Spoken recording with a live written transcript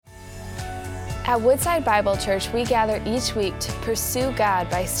At Woodside Bible Church, we gather each week to pursue God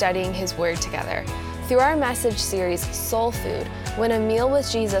by studying His Word together. Through our message series, Soul Food, when a meal with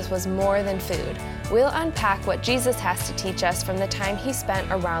Jesus was more than food, we'll unpack what Jesus has to teach us from the time He spent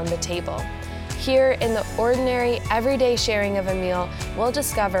around the table. Here, in the ordinary, everyday sharing of a meal, we'll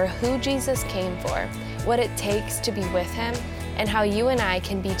discover who Jesus came for, what it takes to be with Him, and how you and I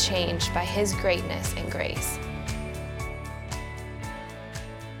can be changed by His greatness and grace.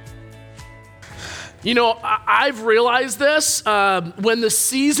 You know, I've realized this, when the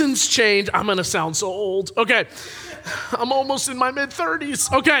seasons change, I'm going to sound so old. Okay, I'm almost in my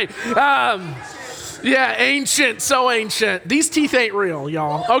mid-30s. Okay, yeah, ancient, so ancient. These teeth ain't real,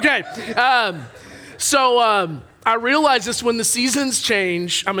 y'all. Okay, so I realize this when the seasons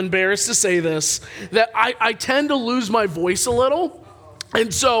change, I'm embarrassed to say this, that I tend to lose my voice a little.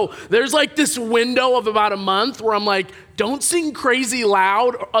 And so there's like this window of about a month where I'm like, don't sing crazy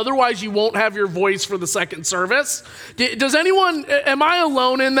loud, otherwise you won't have your voice for the second service. Does anyone, am I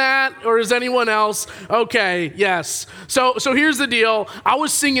alone in that, or is anyone else? Okay, yes. So here's the deal. I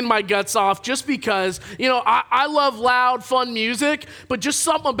was singing my guts off just because, you know, I love loud, fun music, but just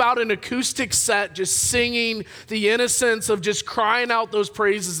something about an acoustic set, just singing the innocence of just crying out those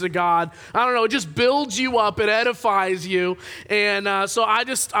praises to God. I don't know, it just builds you up, it edifies you. And so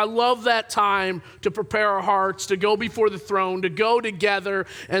I love that time to prepare our hearts, to go before the throne, to go together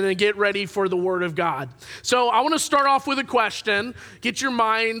and then get ready for the Word of God. So I want to start off with a question. Get your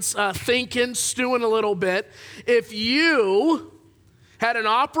minds thinking, stewing a little bit. If you had an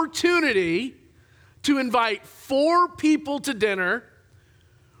opportunity to invite 4 people to dinner,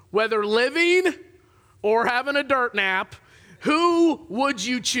 whether living or having a dirt nap, who would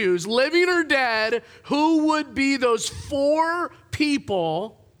you choose? Living or dead, who would be those 4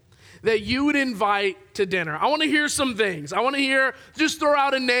 people that you would invite to dinner? I want to hear some things. I want to hear, just throw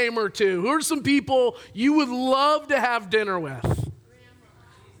out a name or two. Who are some people you would love to have dinner with?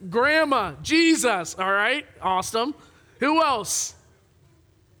 Grandma, Jesus, all right, awesome. Who else?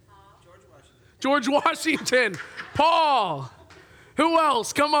 George Washington, Paul. Who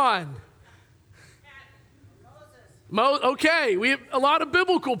else? Come on. Okay, we have a lot of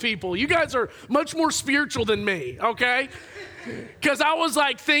biblical people. You guys are much more spiritual than me, okay? Because I was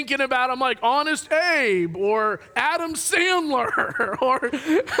like thinking about, I'm like, Honest Abe or Adam Sandler or,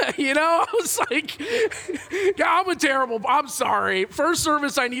 you know, I was like, I'm sorry. First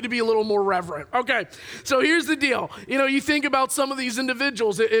service, I need to be a little more reverent. Okay, so here's the deal. You know, you think about some of these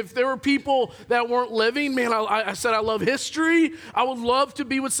individuals. If there were people that weren't living, man, I said I love history. I would love to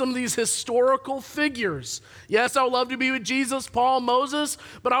be with some of these historical figures. Yes, I would love to be with Jesus, Paul, Moses,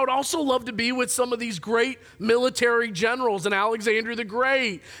 but I would also love to be with some of these great military generals, and Alexander the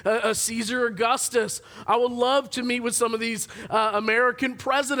Great, Caesar Augustus. I would love to meet with some of these American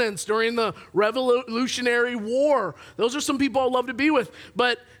presidents during the Revolutionary War. Those are some people I'd love to be with.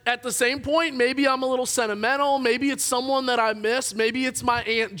 But at the same point, maybe I'm a little sentimental. Maybe it's someone that I miss. Maybe it's my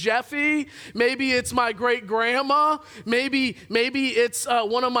Aunt Jeffy. Maybe it's my great grandma. Maybe it's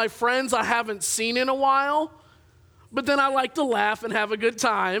one of my friends I haven't seen in a while. But then I like to laugh and have a good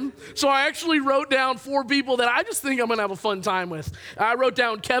time. So I actually wrote down 4 people that I just think I'm going to have a fun time with. I wrote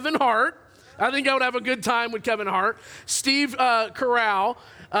down Kevin Hart. I think I would have a good time with Kevin Hart. Steve Carell.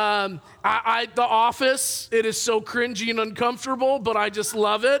 The Office, it is so cringy and uncomfortable, but I just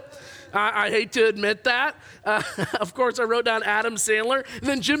love it. I hate to admit that. Of course, I wrote down Adam Sandler. And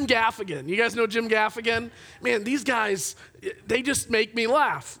then Jim Gaffigan. You guys know Jim Gaffigan? Man, these guys, they just make me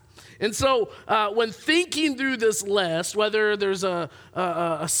laugh. And so when thinking through this list, whether there's a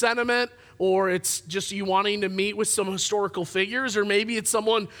sentiment or it's just you wanting to meet with some historical figures, or maybe it's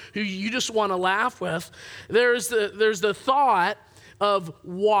someone who you just want to laugh with, there's the thought of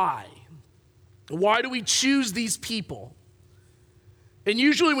why. Why do we choose these people? And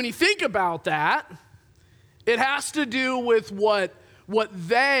usually when you think about that, it has to do with what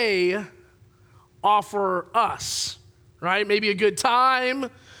they offer us, right? Maybe a good time,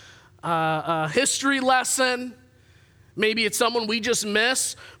 a history lesson. Maybe it's someone we just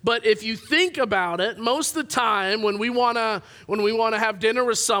miss. But if you think about it, most of the time when we want to have dinner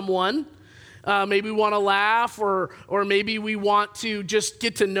with someone, maybe we want to laugh or maybe we want to just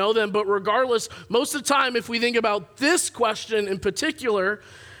get to know them. But regardless, most of the time, if we think about this question in particular,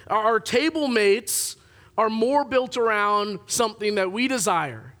 our table mates are more built around something that we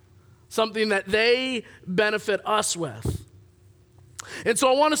desire, something that they benefit us with. And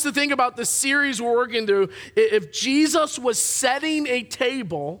so I want us to think about this series we're working through. If Jesus was setting a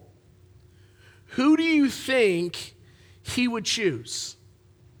table, who do you think he would choose?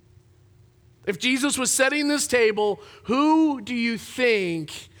 If Jesus was setting this table, who do you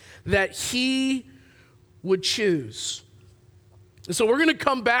think that he would choose. And so we're going to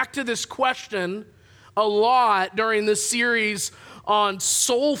come back to this question a lot during this series on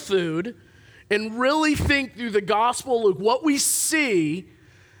soul food and really think through the Gospel of Luke, what we see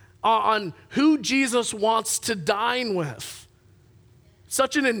on who Jesus wants to dine with.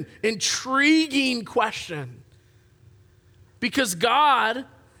 Such an intriguing question. Because God,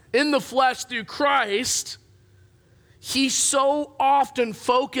 in the flesh through Christ, he so often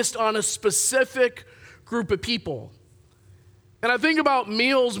focused on a specific group of people. And I think about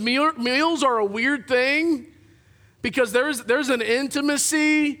meals. Meals are a weird thing because there's an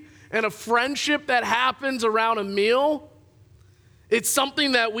intimacy and a friendship that happens around a meal. It's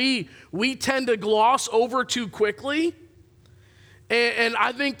something that we tend to gloss over too quickly. And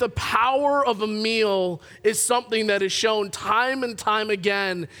I think the power of a meal is something that is shown time and time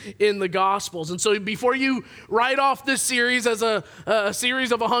again in the Gospels. And so before you write off this series as a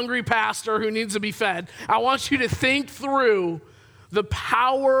series of a hungry pastor who needs to be fed, I want you to think through the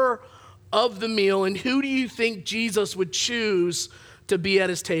power of the meal and who do you think Jesus would choose to be at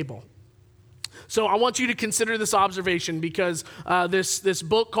his table. So I want you to consider this observation because this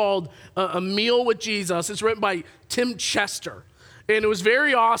book called A Meal with Jesus, it's written by Tim Chester. And it was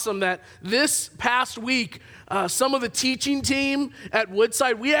very awesome that this past week, some of the teaching team at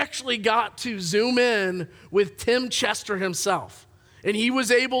Woodside, we actually got to zoom in with Tim Chester himself. And he was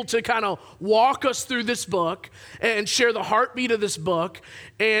able to kind of walk us through this book and share the heartbeat of this book.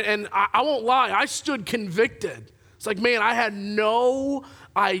 And I won't lie, I stood convicted. It's like, man, I had no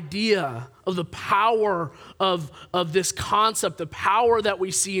idea of the power of this concept, the power that we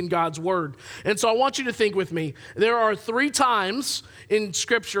see in God's word. And so I want you to think with me. There are 3 times in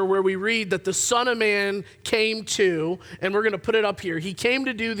Scripture where we read that the Son of Man came to, and we're going to put it up here. He came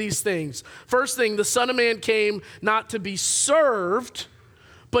to do these things. First thing, the Son of Man came not to be served,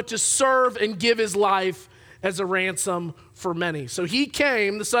 but to serve and give his life as a ransom for many. So he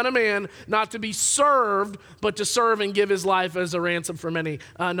came, the Son of Man, not to be served, but to serve and give his life as a ransom for many.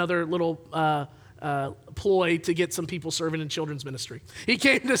 Another little ploy to get some people serving in children's ministry. He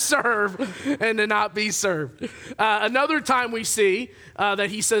came to serve and to not be served. Another time we see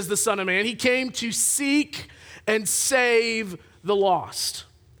that he says the Son of Man, he came to seek and save the lost.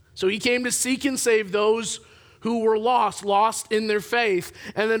 So he came to seek and save those who were lost in their faith.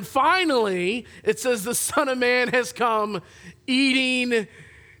 And then finally, it says the Son of Man has come eating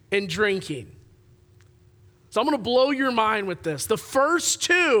and drinking. So I'm going to blow your mind with this. The first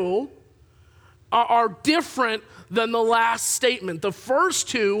 2 are different than the last statement. The first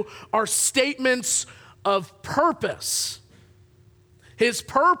 2 are statements of purpose. His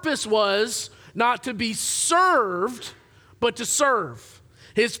purpose was not to be served, but to serve.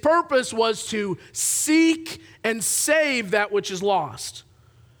 His purpose was to seek and save that which is lost.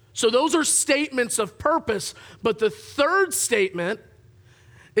 So those are statements of purpose, but the third statement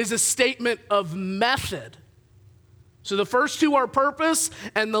is a statement of method. So the first 2 are purpose,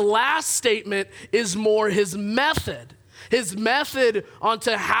 and the last statement is more his method. His method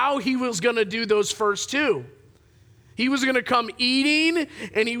onto how he was going to do those first 2. He was going to come eating,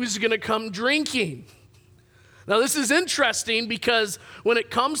 and he was going to come drinking. Now, this is interesting because when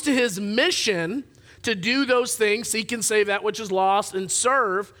it comes to his mission to do those things, seek and save that which is lost and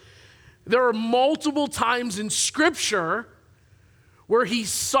serve, there are multiple times in Scripture where he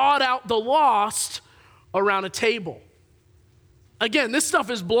sought out the lost around a table. Again, this stuff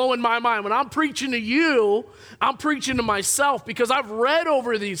is blowing my mind. When I'm preaching to you, I'm preaching to myself because I've read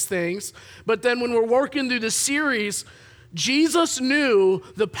over these things, but then when we're working through the series, Jesus knew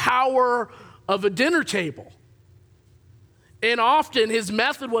the power of a dinner table. And often his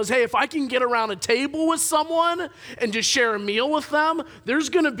method was, hey, if I can get around a table with someone and just share a meal with them, there's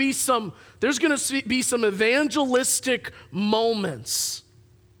going to be some evangelistic moments.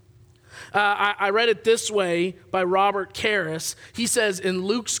 I read it this way by Robert Karras. He says, in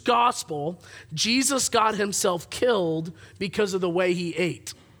Luke's gospel, Jesus got himself killed because of the way he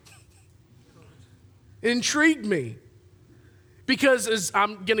ate. It intrigued me. Because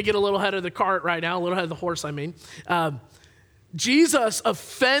I'm going to get a little ahead of the cart right now, a little ahead of the horse, I mean. Jesus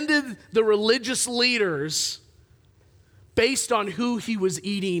offended the religious leaders based on who he was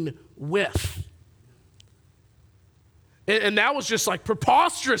eating with. And that was just like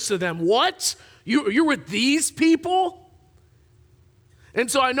preposterous to them. What? You're with these people?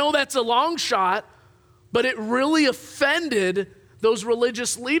 And so I know that's a long shot, but it really offended those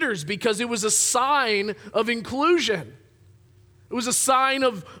religious leaders because it was a sign of inclusion. It was a sign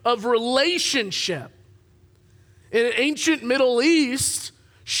of relationship. In ancient Middle East,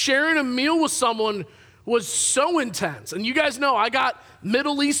 sharing a meal with someone was so intense. And you guys know I got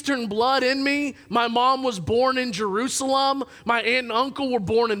Middle Eastern blood in me. My mom was born in Jerusalem. My aunt and uncle were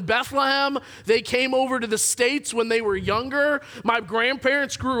born in Bethlehem. They came over to the States when they were younger. My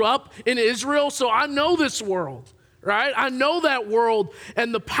grandparents grew up in Israel, so I know this world, right? I know that world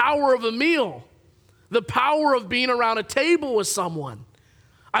and the power of a meal, the power of being around a table with someone.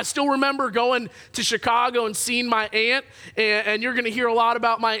 I still remember going to Chicago and seeing my aunt, and you're going to hear a lot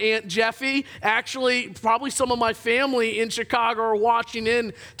about my Aunt Jeffy. Actually, probably some of my family in Chicago are watching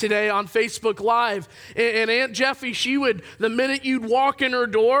in today on Facebook Live. And Aunt Jeffy, the minute you'd walk in her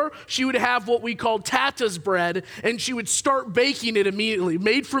door, she would have what we called Tata's bread, and she would start baking it immediately,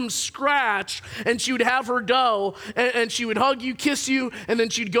 made from scratch, and she would have her dough, and she would hug you, kiss you, and then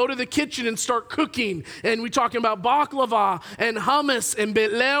she'd go to the kitchen and start cooking. And we're talking about baklava and hummus and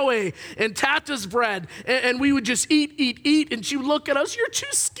bitlewe and Tata's bread, and we would just eat, and she would look at us, you're too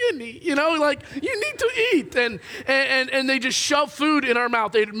skinny, like, you need to eat, and they just shove food in our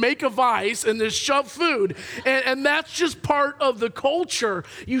mouth. They'd make a vice and just shove food, and that's just part of the culture.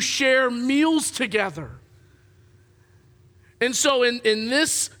 You share meals together. And so in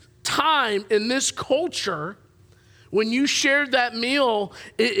this time, in this culture, when you shared that meal,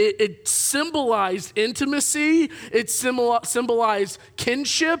 it symbolized intimacy, it symbolized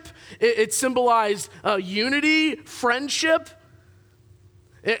kinship, it symbolized unity, friendship.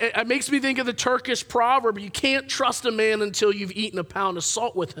 It makes me think of the Turkish proverb, you can't trust a man until you've eaten a pound of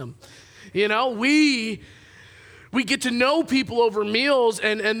salt with him. We get to know people over meals,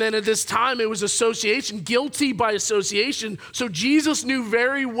 and then at this time it was association, guilty by association. So Jesus knew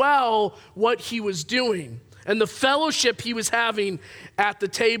very well what he was doing and the fellowship he was having at the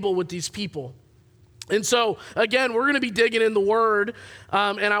table with these people. And so, again, we're going to be digging in the Word,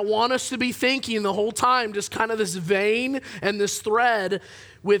 and I want us to be thinking the whole time, just kind of this vein and this thread,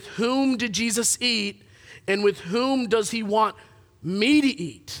 with whom did Jesus eat, and with whom does he want me to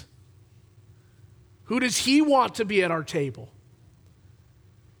eat? Who does he want to be at our table?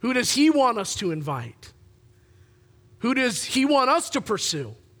 Who does he want us to invite? Who does he want us to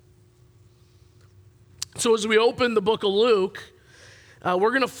pursue? So as we open the book of Luke, we're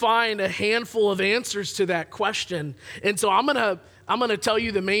going to find a handful of answers to that question. And so I'm going to tell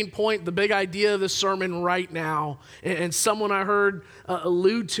you the main point, the big idea of the sermon right now. And someone I heard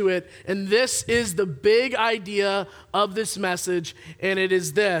allude to it. And this is the big idea of this message. And it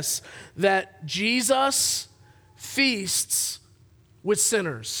is this, that Jesus feasts with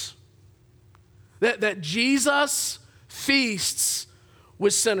sinners. That Jesus feasts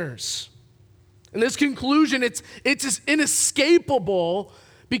with sinners. And this conclusion, it's just inescapable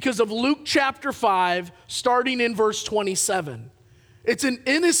because of Luke chapter 5, starting in verse 27. It's an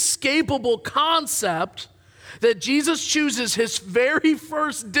inescapable concept that Jesus chooses his very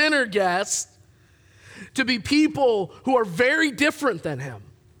first dinner guests to be people who are very different than him.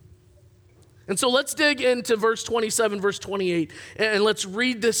 And so let's dig into verse 27, verse 28, and let's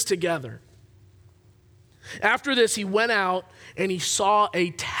read this together. After this, he went out and he saw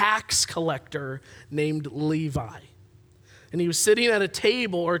a tax collector named Levi. And he was sitting at a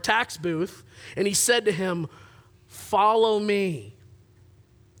table or a tax booth, and he said to him, "Follow me."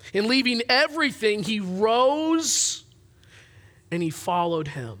 And leaving everything, he rose and he followed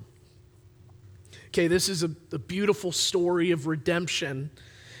him. Okay, this is a beautiful story of redemption.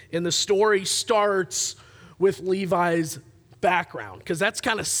 And the story starts with Levi's background, because that's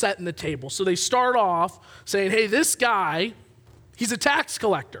kind of setting the table. So they start off saying, hey, this guy, he's a tax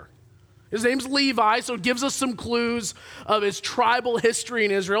collector. His name's Levi, so it gives us some clues of his tribal history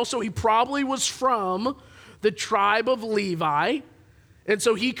in Israel. So he probably was from the tribe of Levi. And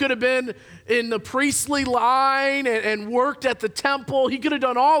so he could have been in the priestly line and worked at the temple. He could have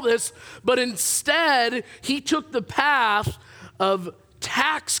done all this, but instead he took the path of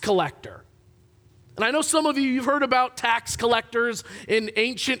tax collector. And I know some of you've heard about tax collectors in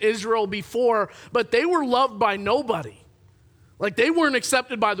ancient Israel before, but they were loved by nobody. Like, they weren't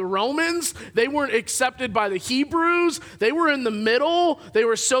accepted by the Romans. They weren't accepted by the Hebrews. They were in the middle. They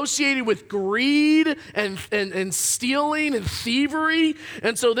were associated with greed and stealing and thievery.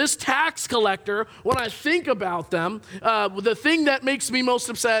 And so this tax collector, when I think about them, the thing that makes me most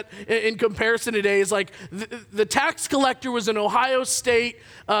upset in comparison today is like the tax collector was an Ohio State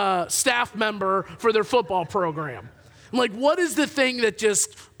staff member for their football program. I'm like, what is the thing that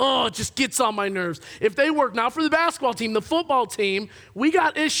just gets on my nerves? If they work not for the basketball team, the football team, we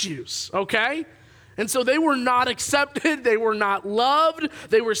got issues, okay? And so they were not accepted. They were not loved.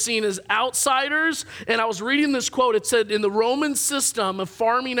 They were seen as outsiders. And I was reading this quote. It said, in the Roman system of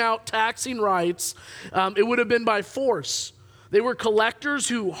farming out taxing rights, it would have been by force. They were collectors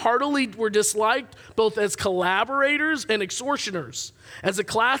who heartily were disliked both as collaborators and extortioners. As a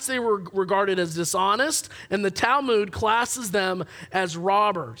class, they were regarded as dishonest, and the Talmud classes them as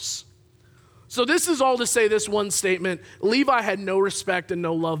robbers. So this is all to say this one statement: Levi had no respect and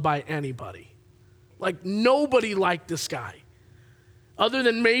no love by anybody. Like, nobody liked this guy, other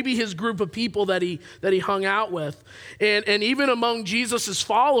than maybe his group of people that he hung out with. And even among Jesus'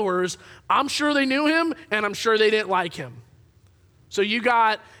 followers, I'm sure they knew him, and I'm sure they didn't like him. So you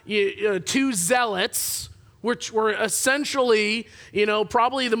got two zealots, which were essentially,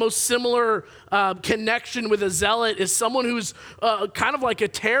 probably the most similar connection with a zealot is someone who's kind of like a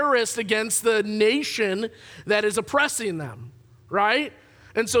terrorist against the nation that is oppressing them, right?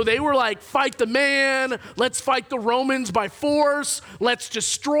 And so they were like, fight the man, let's fight the Romans by force, let's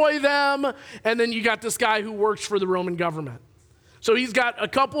destroy them. And then you got this guy who works for the Roman government. So he's got a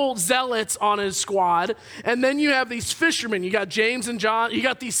couple zealots on his squad, and then you have these fishermen. You got James and John. You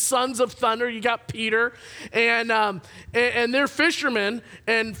got these sons of thunder. You got Peter, and they're fishermen.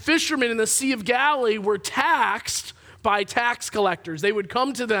 And fishermen in the Sea of Galilee were taxed by tax collectors. They would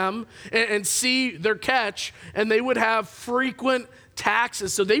come to them and see their catch, and they would have frequent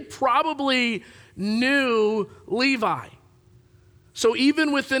taxes. So they probably knew Levi. So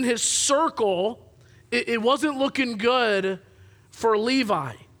even within his circle, it wasn't looking good for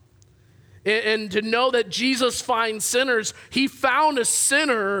Levi. And to know that Jesus finds sinners, he found a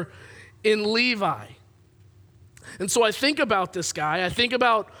sinner in Levi. And so I think about this guy. I think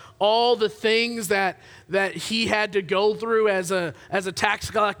about all the things that he had to go through as a tax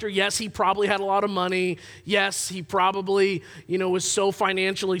collector. Yes, he probably had a lot of money. Yes, he probably, was so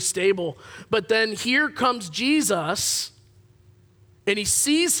financially stable. But then here comes Jesus, and he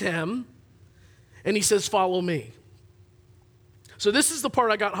sees him, and he says, "Follow me." So this is the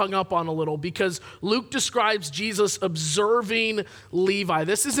part I got hung up on a little, because Luke describes Jesus observing Levi.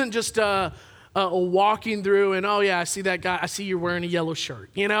 This isn't just a walking through and, oh yeah, I see that guy. I see you're wearing a yellow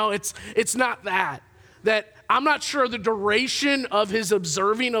shirt. It's not that. That I'm not sure the duration of his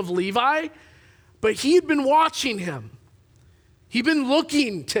observing of Levi, but he had been watching him. He'd been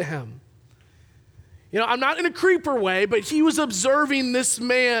looking to him. I'm not in a creeper way, but he was observing this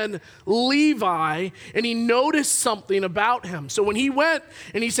man, Levi, and he noticed something about him. So when he went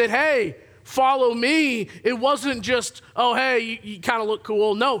and he said, "Hey, follow me," it wasn't just, "Oh, hey, you kind of look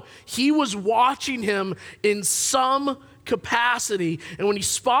cool." No, he was watching him in some capacity. And when he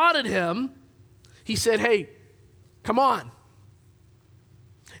spotted him, he said, "Hey, come on."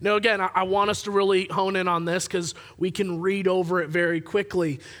 Now, again, I want us to really hone in on this because we can read over it very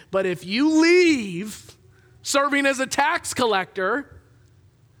quickly. But if you leave serving as a tax collector,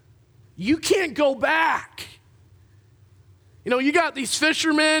 you can't go back. You got these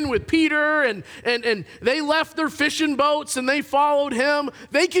fishermen with Peter, and they left their fishing boats and they followed him.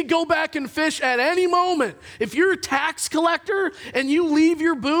 They could go back and fish at any moment. If you're a tax collector and you leave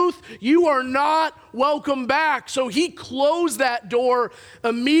your booth, you are not welcome back. So he closed that door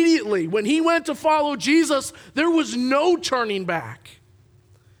immediately. When he went to follow Jesus, there was no turning back.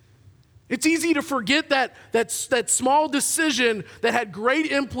 It's easy to forget that small decision that had great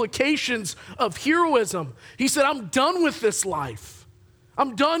implications of heroism. He said, "I'm done with this life.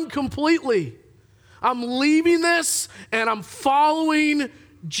 I'm done completely. I'm leaving this and I'm following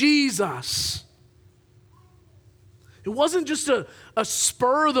Jesus." It wasn't just a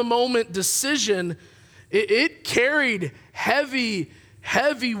spur-of-the-moment decision. It carried heavy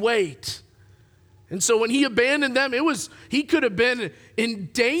weight. And so when he abandoned them, he could have been in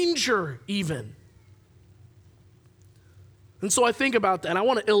danger even. And so I think about that. I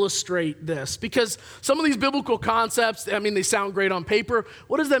want to illustrate this because some of these biblical concepts, they sound great on paper.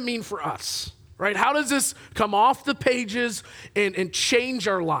 What does that mean for us, right? How does this come off the pages and change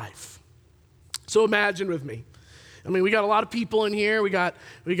our life? So imagine with me. We got a lot of people in here. We got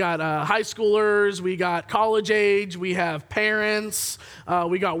high schoolers. We got college age. We have parents.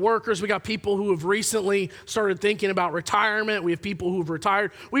 We got workers. We got people who have recently started thinking about retirement. We have people who have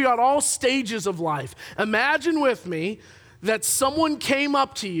retired. We got all stages of life. Imagine with me that someone came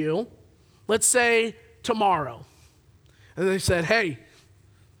up to you, let's say tomorrow, and they said, "Hey,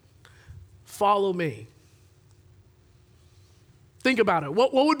 follow me." Think about it.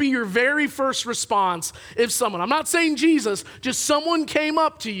 What would be your very first response if someone, I'm not saying Jesus, just someone came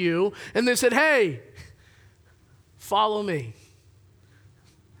up to you and they said, "Hey, follow me"?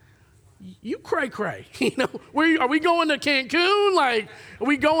 You cray. Are we going to Cancun? Are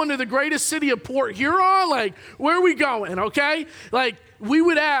we going to the greatest city of Port Huron? Where are we going, okay? We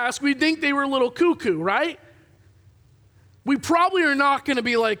would ask, we'd think they were a little cuckoo, right? We probably are not going to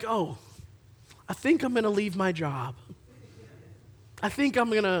be like, "Oh, I think I'm going to leave my job." I think I'm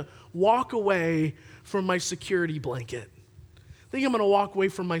going to walk away from my security blanket. I think I'm going to walk away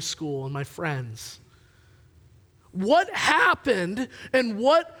from my school and my friends. What happened and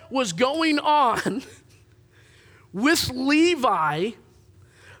what was going on with Levi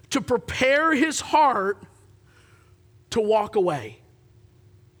to prepare his heart to walk away?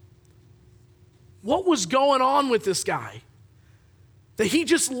 What was going on with this guy that he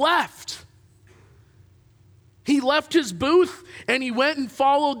just left? He left his booth and he went and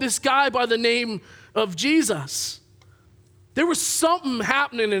followed this guy by the name of Jesus. There was something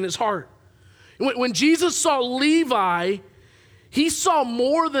happening in his heart. When Jesus saw Levi, he saw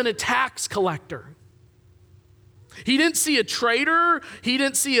more than a tax collector. He didn't see a traitor. He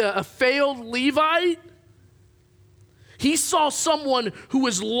didn't see a failed Levite. He saw someone who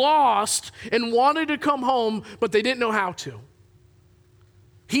was lost and wanted to come home, but they didn't know how to.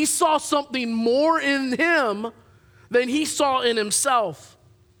 He saw something more in him than he saw in himself.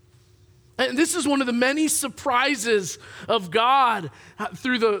 And this is one of the many surprises of God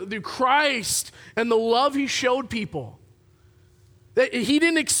through Christ and the love he showed people. That he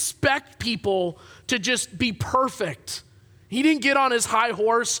didn't expect people to just be perfect. He didn't get on his high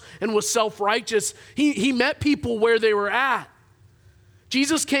horse and was self-righteous. He met people where they were at.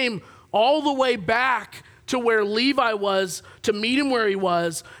 Jesus came all the way back to where Levi was to meet him where he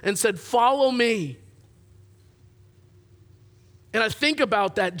was and said, "Follow me." And I think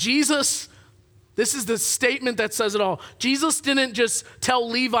about that. Jesus, this is the statement that says it all. Jesus didn't just tell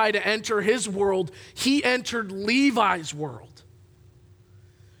Levi to enter his world. He entered Levi's world.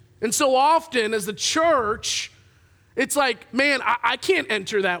 And so often as the church, it's like, man, I can't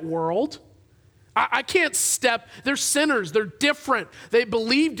enter that world. I can't step. They're sinners. They're different. They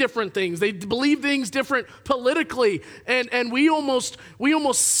believe different things. They believe things different politically. And we almost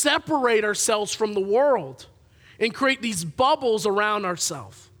separate ourselves from the world and create these bubbles around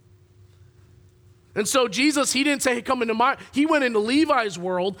ourselves. And so Jesus, he didn't say, "Hey, come into my," he went into Levi's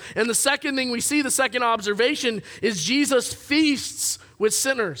world. And the second thing we see, the second observation, is Jesus feasts with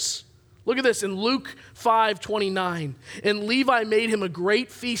sinners. Look at this in Luke 5:29. "And Levi made him a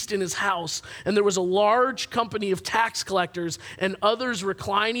great feast in his house, and there was a large company of tax collectors and others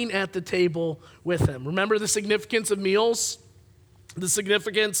reclining at the table with him." Remember the significance of meals? The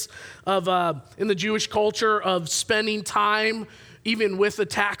significance of, in the Jewish culture, of spending time even with a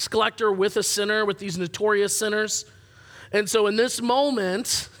tax collector, with a sinner, with these notorious sinners. And so in this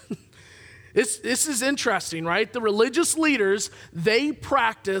moment, this is interesting, right? The religious leaders, they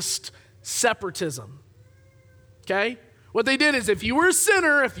practiced separatism, okay? What they did is if you were a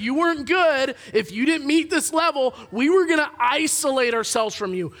sinner, if you weren't good, if you didn't meet this level, we were going to isolate ourselves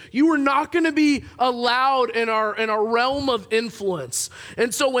from you. You were not going to be allowed in our realm of influence.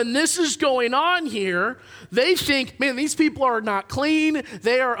 And so when this is going on here, they think, man, these people are not clean.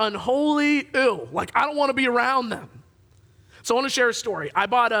 They are unholy. Ew, like I don't want to be around them. So I want to share a story. I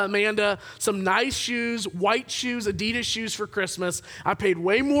bought Amanda some nice shoes, white shoes, Adidas shoes for Christmas. I paid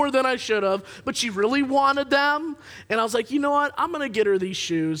way more than I should have, but she really wanted them. And I was like, you know what? I'm going to get her these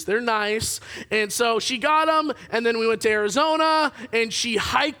shoes. They're nice. And so she got them, and then we went to Arizona, and she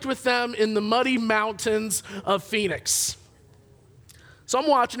hiked with them in the muddy mountains of Phoenix. So I'm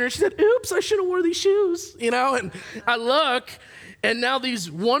watching her. She said, oops, I should have wore these shoes, and I look, and now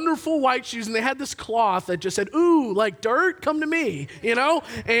these wonderful white shoes, and they had this cloth that just said, ooh, like dirt, come to me,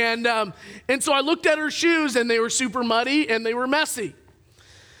 And so I looked at her shoes, and they were super muddy, and they were messy.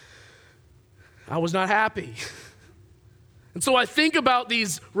 I was not happy. And so I think about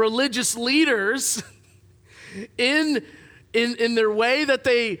these religious leaders in their way that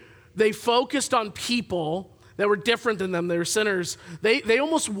they focused on people that were different than them. They were sinners. They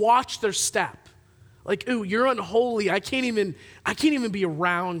almost watched their step. Like, ooh, you're unholy. I can't even be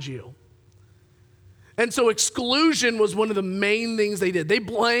around you. And so exclusion was one of the main things they did. They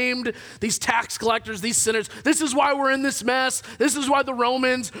blamed these tax collectors, these sinners. This is why we're in this mess. This is why the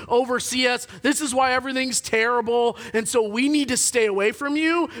Romans oversee us. This is why everything's terrible. And so we need to stay away from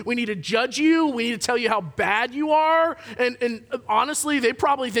you. We need to judge you. We need to tell you how bad you are. And honestly, they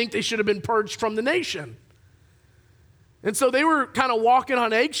probably think they should have been purged from the nation. And so they were kind of walking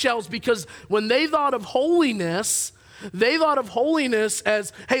on eggshells because when they thought of holiness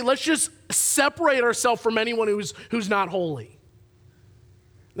as, hey, let's just separate ourselves from anyone who's not holy.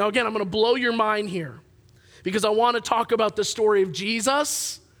 Now, again, I'm going to blow your mind here because I want to talk about the story of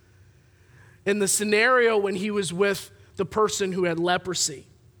Jesus and the scenario when he was with the person who had leprosy.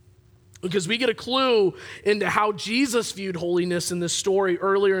 Because we get a clue into how Jesus viewed holiness in this story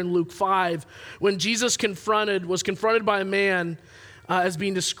earlier in Luke 5, when Jesus was confronted by a man as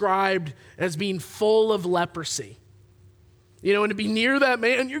being described as being full of leprosy. And to be near that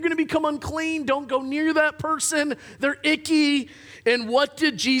man, you're going to become unclean. Don't go near that person. They're icky. And what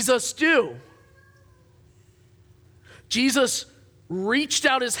did Jesus do? Jesus reached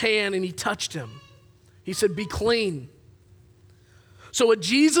out his hand and he touched him. He said, be clean. So a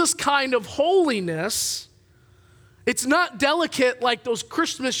Jesus kind of holiness, it's not delicate like those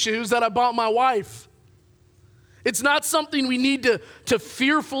Christmas shoes that I bought my wife. It's not something we need to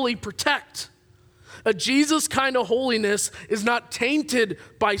fearfully protect. A Jesus kind of holiness is not tainted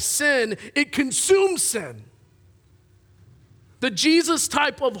by sin. It consumes sin. The Jesus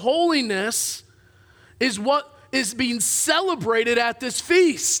type of holiness is what is being celebrated at this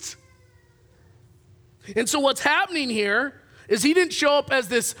feast. And so what's happening here is he didn't show up as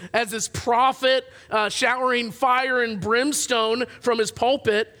this prophet showering fire and brimstone from his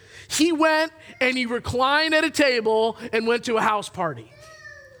pulpit. He went and he reclined at a table and went to a house party.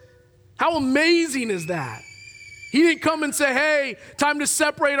 How amazing is that? He didn't come and say, hey, time to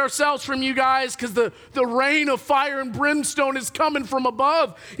separate ourselves from you guys because the rain of fire and brimstone is coming from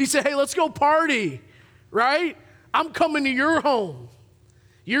above. He said, hey, let's go party, right? I'm coming to your home.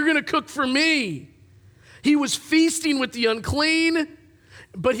 You're going to cook for me. He was feasting with the unclean,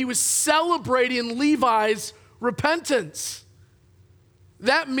 but he was celebrating Levi's repentance.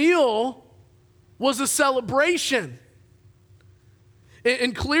 That meal was a celebration.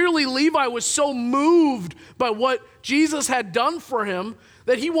 And clearly Levi was so moved by what Jesus had done for him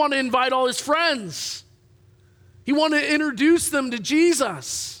that he wanted to invite all his friends. He wanted to introduce them to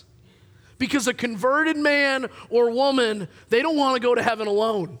Jesus. Because a converted man or woman, they don't want to go to heaven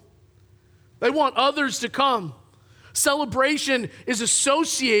alone. They want others to come. Celebration is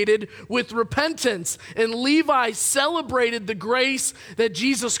associated with repentance, and Levi celebrated the grace that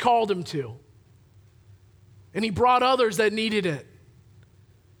Jesus called him to. And he brought others that needed it.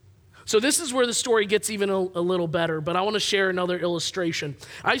 So this is where the story gets even a little better, but I want to share another illustration.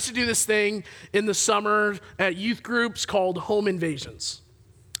 I used to do this thing in the summer at youth groups called home invasions.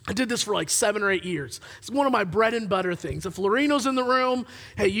 I did this for like 7 or 8 years. It's one of my bread and butter things. If Loreno's in the room,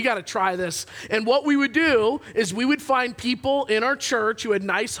 hey, you got to try this. And what we would do is we would find people in our church who had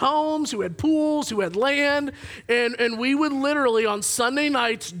nice homes, who had pools, who had land, and we would literally on Sunday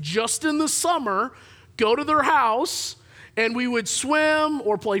nights, just in the summer, go to their house, and we would swim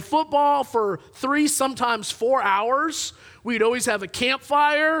or play football for 3, sometimes 4 hours. We'd always have a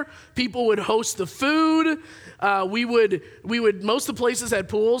campfire. People would host the food. We would. Most of the places had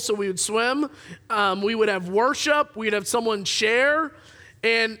pools, so we would swim. We would have worship. We'd have someone share.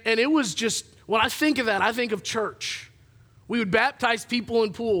 And it was just, when I think of that, I think of church. We would baptize people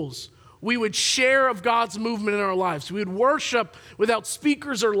in pools. We would share of God's movement in our lives. We would worship without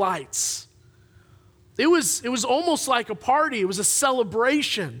speakers or lights. It was almost like a party. It was a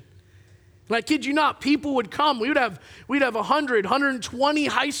celebration. And I kid you not, people would come. We'd have 100, 120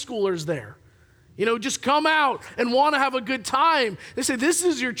 high schoolers there. Just come out and want to have a good time. They say, this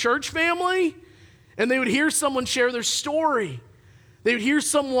is your church family? And they would hear someone share their story. They would hear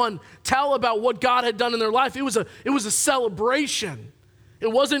someone tell about what God had done in their life. It was a celebration.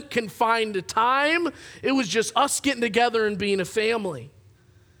 It wasn't confined to time. It was just us getting together and being a family.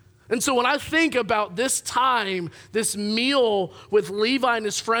 And so when I think about this time, this meal with Levi and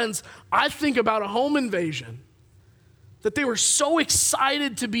his friends, I think about a home invasion. That they were so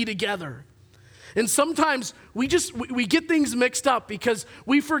excited to be together. And sometimes we get things mixed up because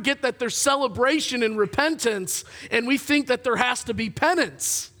we forget that there's celebration and repentance, and we think that there has to be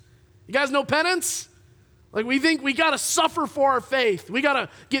penance. You guys know penance? Like we think we got to suffer for our faith. We got to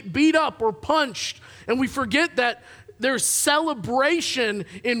get beat up or punched, and we forget that there's celebration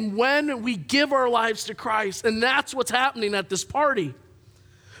in when we give our lives to Christ, and that's what's happening at this party.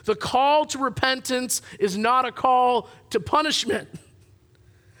 The call to repentance is not a call to punishment.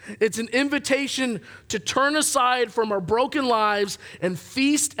 It's an invitation to turn aside from our broken lives and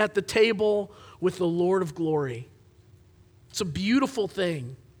feast at the table with the Lord of glory. It's a beautiful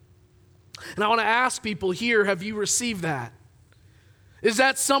thing. And I want to ask people here, have you received that? Is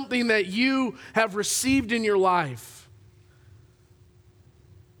that something that you have received in your life?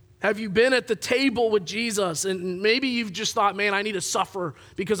 Have you been at the table with Jesus and maybe you've just thought, man, I need to suffer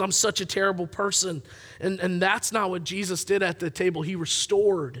because I'm such a terrible person. And that's not what Jesus did at the table. He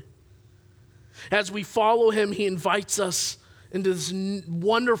restored. As we follow him, he invites us into this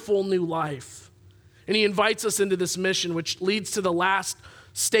wonderful new life. And he invites us into this mission, which leads to the last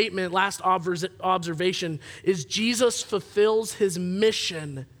statement, last observation, is Jesus fulfills his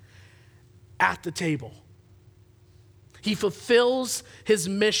mission at the table. He fulfills his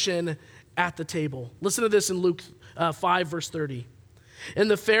mission at the table. Listen to this in Luke 5, verse 30. And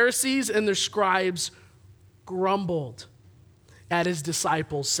the Pharisees and their scribes grumbled. at his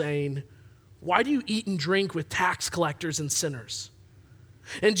disciples, saying, "Why do you eat and drink with tax collectors and sinners?"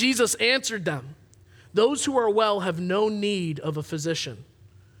 And Jesus answered them, "Those who are well have no need of a physician,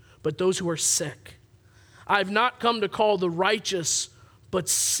 but those who are sick. I have not come to call the righteous, but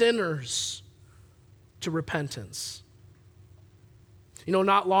sinners to repentance." You know,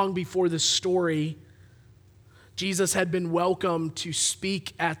 not long before this story, Jesus had been welcomed to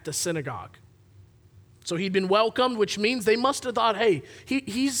speak at the synagogue. So he'd been welcomed, which means they must have thought, hey,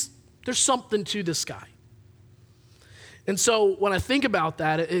 there's something to this guy. And so when I think about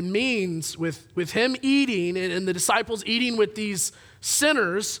that, it means with him eating and the disciples eating with these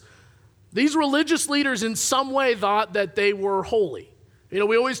sinners, these religious leaders in some way thought that they were holy. You know,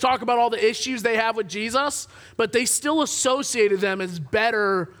 we always talk about all the issues they have with Jesus, but they still associated them as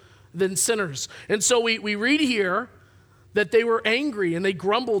better than sinners. And so we read here that they were angry and they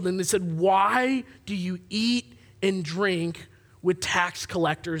grumbled and they said, "Why do you eat and drink with tax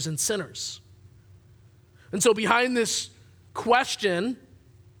collectors and sinners?" And so behind this question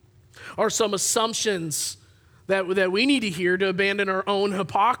are some assumptions that we need to hear to abandon our own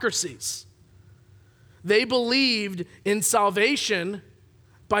hypocrisies. They believed in salvation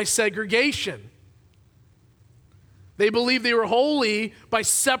by segregation. They believed they were holy by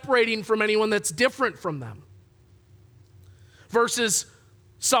separating from anyone that's different from them, versus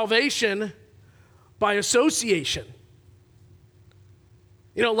salvation by association.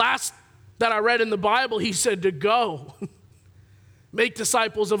 You know, last that I read in the Bible, he said to go, make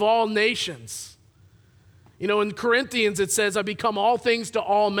disciples of all nations. You know, in Corinthians it says, "I become all things to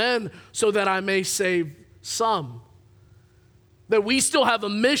all men so that I may save some." That we still have a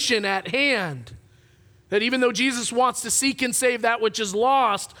mission at hand. That even though Jesus wants to seek and save that which is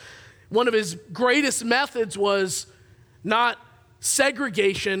lost, one of his greatest methods was not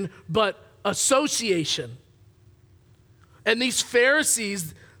segregation, but association. And these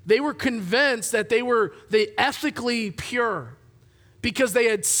Pharisees, they were convinced that they ethically pure because they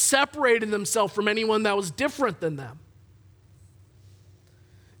had separated themselves from anyone that was different than them.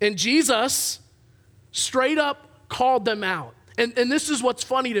 And Jesus straight up called them out. And this is what's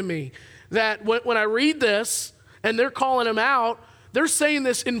funny to me, that when I read this and they're calling him out, they're saying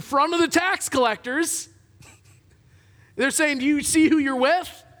this in front of the tax collectors. They're saying, "Do you see who you're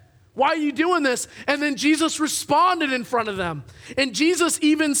with? Why are you doing this?" And then Jesus responded in front of them. And Jesus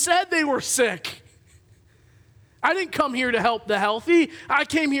even said they were sick. "I didn't come here to help the healthy. I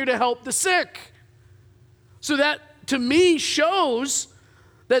came here to help the sick." So that, to me, shows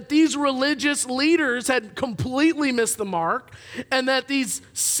that these religious leaders had completely missed the mark and that these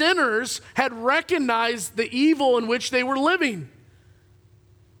sinners had recognized the evil in which they were living.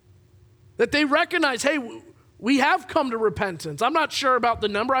 That they recognized, hey, we have come to repentance. I'm not sure about the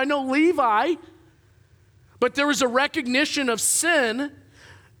number. I know Levi, but there was a recognition of sin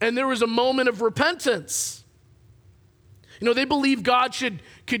and there was a moment of repentance. You know, they believe God should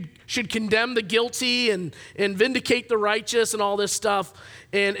condemn the guilty and vindicate the righteous and all this stuff.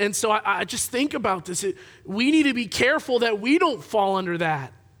 And so I just think about this. We need to be careful that we don't fall under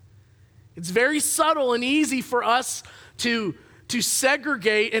that. It's very subtle and easy for us to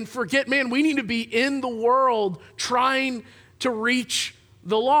segregate and forget, man, we need to be in the world trying to reach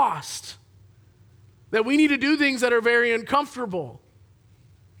the lost. That we need to do things that are very uncomfortable.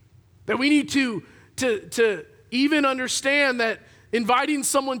 That we need to even understand that inviting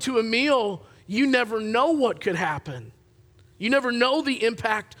someone to a meal, you never know what could happen. You never know the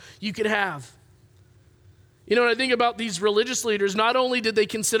impact you could have. You know, when I think about these religious leaders, not only did they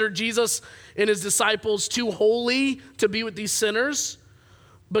consider Jesus and his disciples too holy to be with these sinners,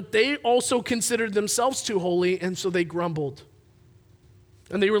 but they also considered themselves too holy, and so they grumbled.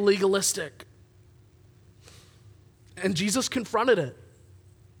 And they were legalistic. And Jesus confronted it.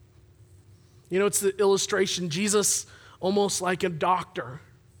 You know, it's the illustration, Jesus almost like a doctor.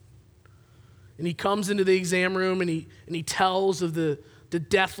 And he comes into the exam room and he tells of the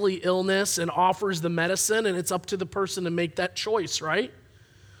deathly illness and offers the medicine, and it's up to the person to make that choice, right?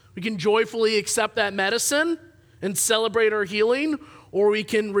 We can joyfully accept that medicine and celebrate our healing, or we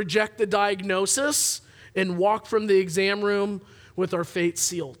can reject the diagnosis and walk from the exam room with our fate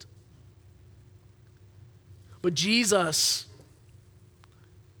sealed. But Jesus,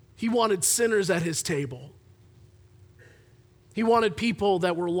 he wanted sinners at his table. He wanted people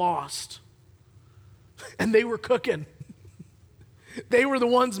that were lost. And they were cooking. They were the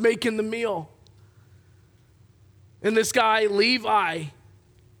ones making the meal. And this guy, Levi,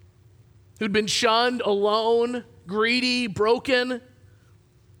 who'd been shunned, alone, greedy, broken,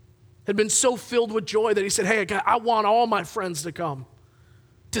 had been so filled with joy that he said, hey, I want all my friends to come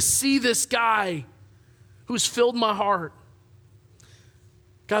to see this guy who's filled my heart.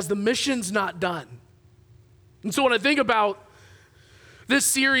 Guys, the mission's not done. And so when I think about this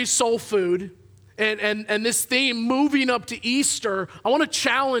series, Soul Food, and this theme moving up to Easter, I want to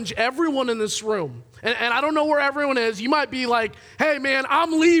challenge everyone in this room. And I don't know where everyone is. You might be like, hey man,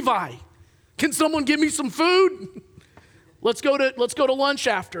 I'm Levi. Can someone give me some food? Let's go to lunch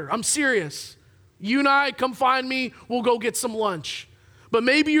after. I'm serious. You and I, come find me. We'll go get some lunch. But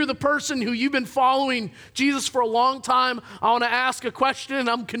maybe you're the person who you've been following Jesus for a long time. I want to ask a question, and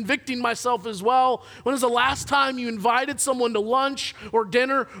I'm convicting myself as well. When was the last time you invited someone to lunch or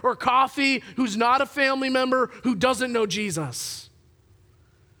dinner or coffee who's not a family member, who doesn't know Jesus?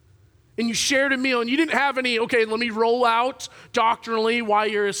 And you shared a meal, and you didn't have any, okay, let me roll out doctrinally why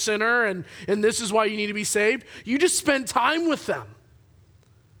you're a sinner, and this is why you need to be saved. You just spend time with them.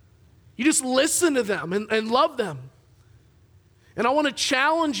 You just listen to them and love them. And I want to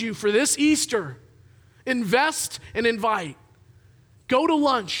challenge you for this Easter. Invest and invite. Go to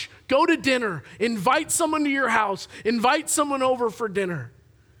lunch. Go to dinner. Invite someone to your house. Invite someone over for dinner.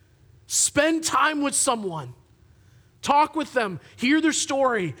 Spend time with someone. Talk with them. Hear their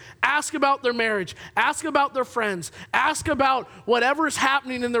story. Ask about their marriage. Ask about their friends. Ask about whatever is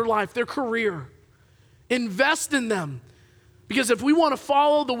happening in their life, their career. Invest in them. Because if we want to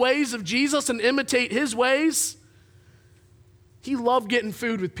follow the ways of Jesus and imitate his ways, he loved getting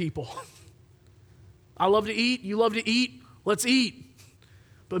food with people. I love to eat. You love to eat. Let's eat.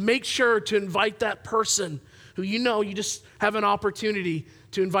 But make sure to invite that person who you know you just have an opportunity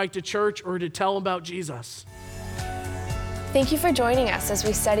to invite to church or to tell them about Jesus. Thank you for joining us as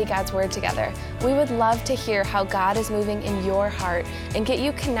we study God's Word together. We would love to hear how God is moving in your heart and get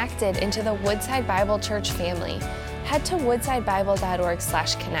you connected into the Woodside Bible Church family. Head to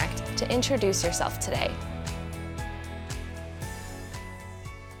woodsidebible.org/connect to introduce yourself today.